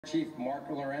Chief Mark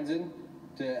Lorenzen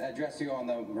to address you on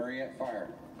the Maria fire.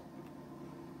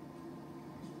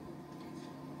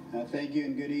 Thank you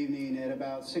and good evening. At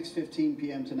about 6:15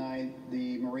 p.m. tonight,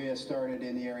 the Maria started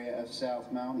in the area of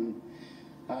South Mountain.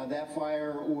 That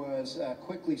fire was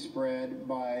quickly spread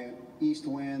by east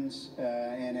winds,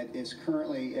 and it is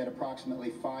currently at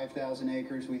approximately 5,000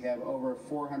 acres. We have over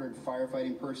 400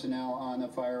 firefighting personnel on the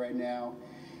fire right now,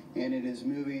 and it is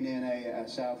moving in a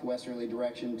southwesterly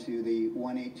direction to the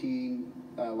 118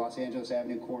 Los Angeles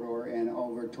Avenue corridor and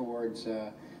over towards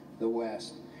the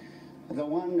west. The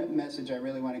one message I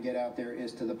really want to get out there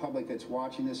is to the public that's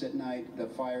watching this at night. The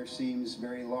fire seems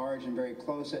very large and very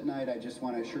close at night. I just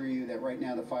want to assure you that right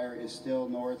now the fire is still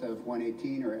north of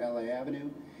 118 or LA Avenue.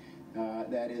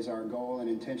 That is our goal and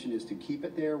intention, is to keep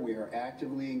it there. We are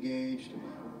actively engaged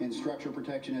in structure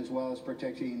protection as well as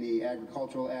protecting the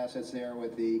agricultural assets there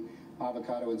with the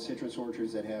avocado and citrus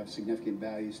orchards that have significant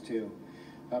values too.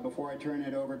 Before I turn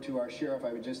it over to our sheriff,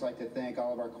 I would just like to thank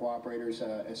all of our cooperators,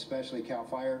 especially CAL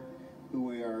FIRE, who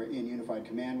we are in unified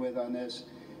command with on this,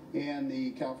 and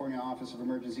the California Office of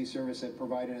Emergency Service that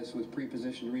provided us with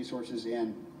pre-positioned resources,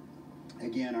 and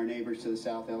again our neighbors to the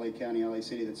south, LA County, LA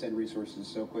City, that send resources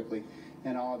so quickly,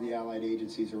 and all of the allied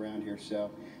agencies around here.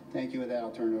 So thank you. With that,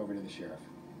 I'll turn it over to the sheriff.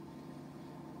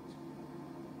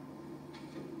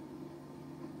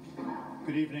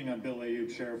 Good evening. I'm Bill Ayub,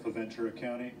 Sheriff of Ventura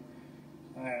County.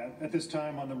 At this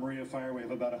time on the Maria fire, we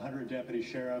have about 100 deputy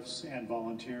sheriffs and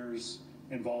volunteers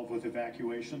involved with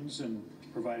evacuations and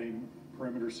providing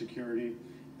perimeter security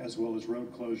as well as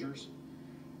road closures.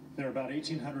 There are about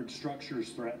 1,800 structures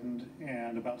threatened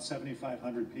and about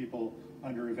 7,500 people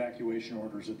under evacuation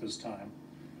orders at this time.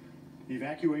 The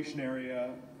evacuation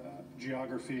area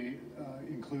geography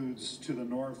includes to the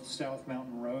north South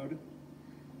Mountain Road,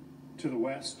 to the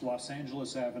west Los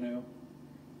Angeles Avenue,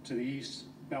 to the east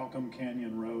Balcom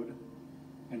Canyon Road,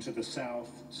 and to the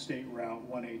south State Route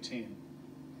 118.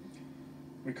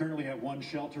 We currently have one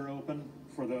shelter open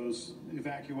for those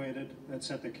evacuated.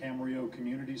 That's at the Camarillo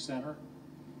Community Center.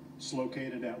 It's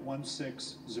located at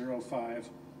 1605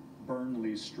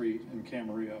 Burnley Street in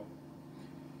Camarillo.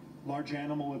 Large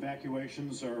animal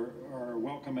evacuations are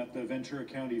welcome at the Ventura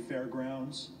County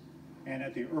Fairgrounds and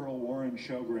at the Earl Warren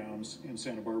Showgrounds in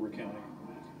Santa Barbara County.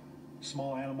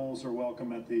 Small animals are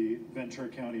welcome at the Ventura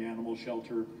County Animal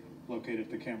Shelter located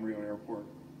at the Camarillo Airport.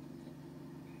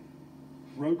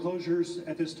 Road closures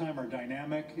at this time are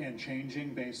dynamic and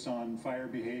changing based on fire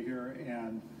behavior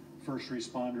and first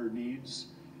responder needs.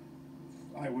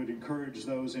 I would encourage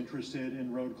those interested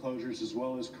in road closures as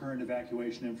well as current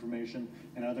evacuation information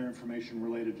and other information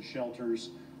related to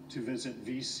shelters to visit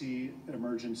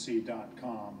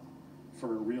vcemergency.com for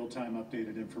real-time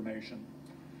updated information.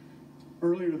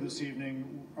 Earlier this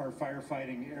evening, our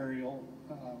firefighting aerial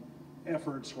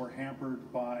efforts were hampered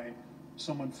by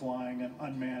someone flying an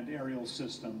unmanned aerial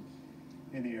system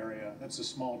in the area. That's a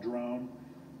small drone,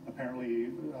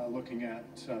 apparently looking at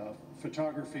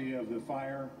photography of the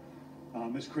fire.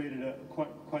 This created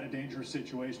quite a dangerous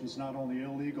situation. It's not only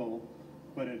illegal,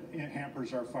 but it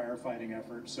hampers our firefighting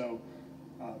efforts. So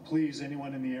please,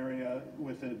 anyone in the area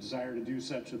with a desire to do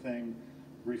such a thing,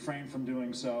 refrain from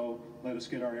doing so. Let us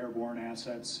get our airborne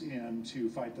assets in to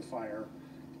fight the fire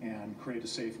and create a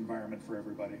safe environment for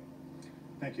everybody.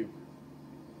 Thank you.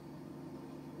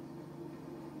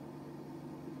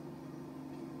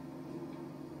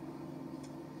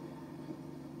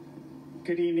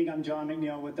 Good evening. I'm John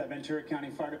McNeil with the Ventura County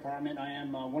Fire Department. I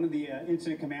am one of the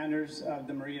incident commanders of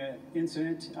the Maria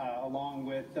incident, along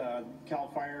with CAL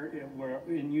FIRE. We're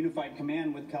in unified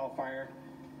command with CAL FIRE.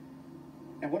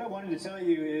 And what I wanted to tell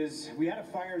you is we had a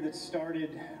fire that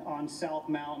started on South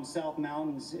Mountain. South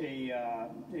Mountain's a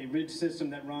ridge system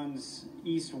that runs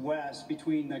east-west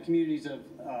between the communities of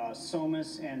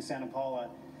Somas and Santa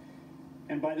Paula.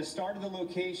 And by the start of the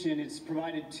location, it's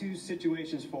provided two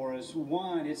situations for us.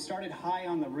 One, it started high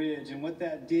on the ridge, and what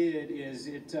that did is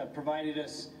it provided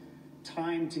us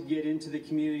time to get into the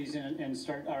communities and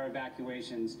start our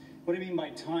evacuations. What I mean by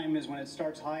time is when it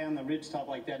starts high on the ridgetop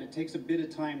like that, it takes a bit of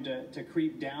time to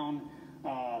creep down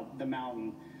the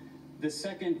mountain. The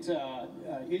second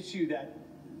issue that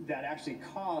actually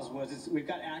caused was we've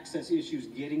got access issues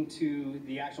getting to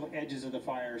the actual edges of the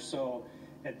fire. So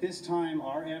at this time,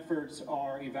 our efforts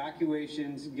are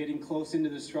evacuations, getting close into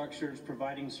the structures,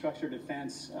 providing structure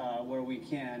defense where we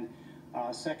can.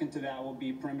 Second to that will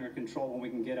be perimeter control when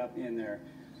we can get up in there.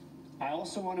 I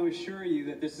also want to assure you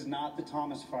that this is not the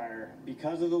Thomas fire.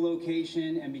 Because of the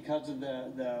location and because of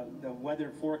the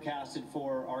weather forecasted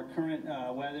for our current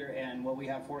weather and what we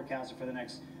have forecasted for the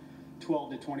next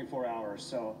 12 to 24 hours.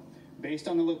 So Based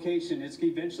on the location, it's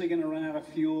eventually going to run out of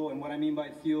fuel, and what I mean by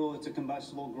fuel, it's a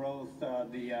combustible growth,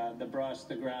 the brush,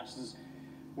 the grasses.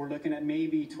 We're looking at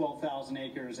maybe 12,000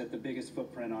 acres at the biggest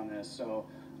footprint on this. So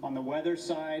on the weather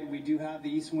side, we do have the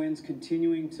east winds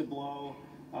continuing to blow.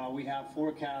 We have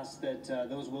forecasts that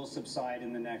those will subside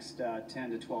in the next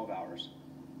 10 to 12 hours.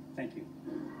 Thank you.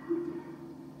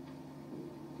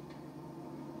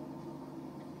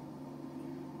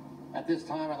 At this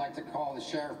time, I'd like to call the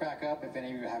sheriff back up if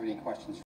any of you have any questions.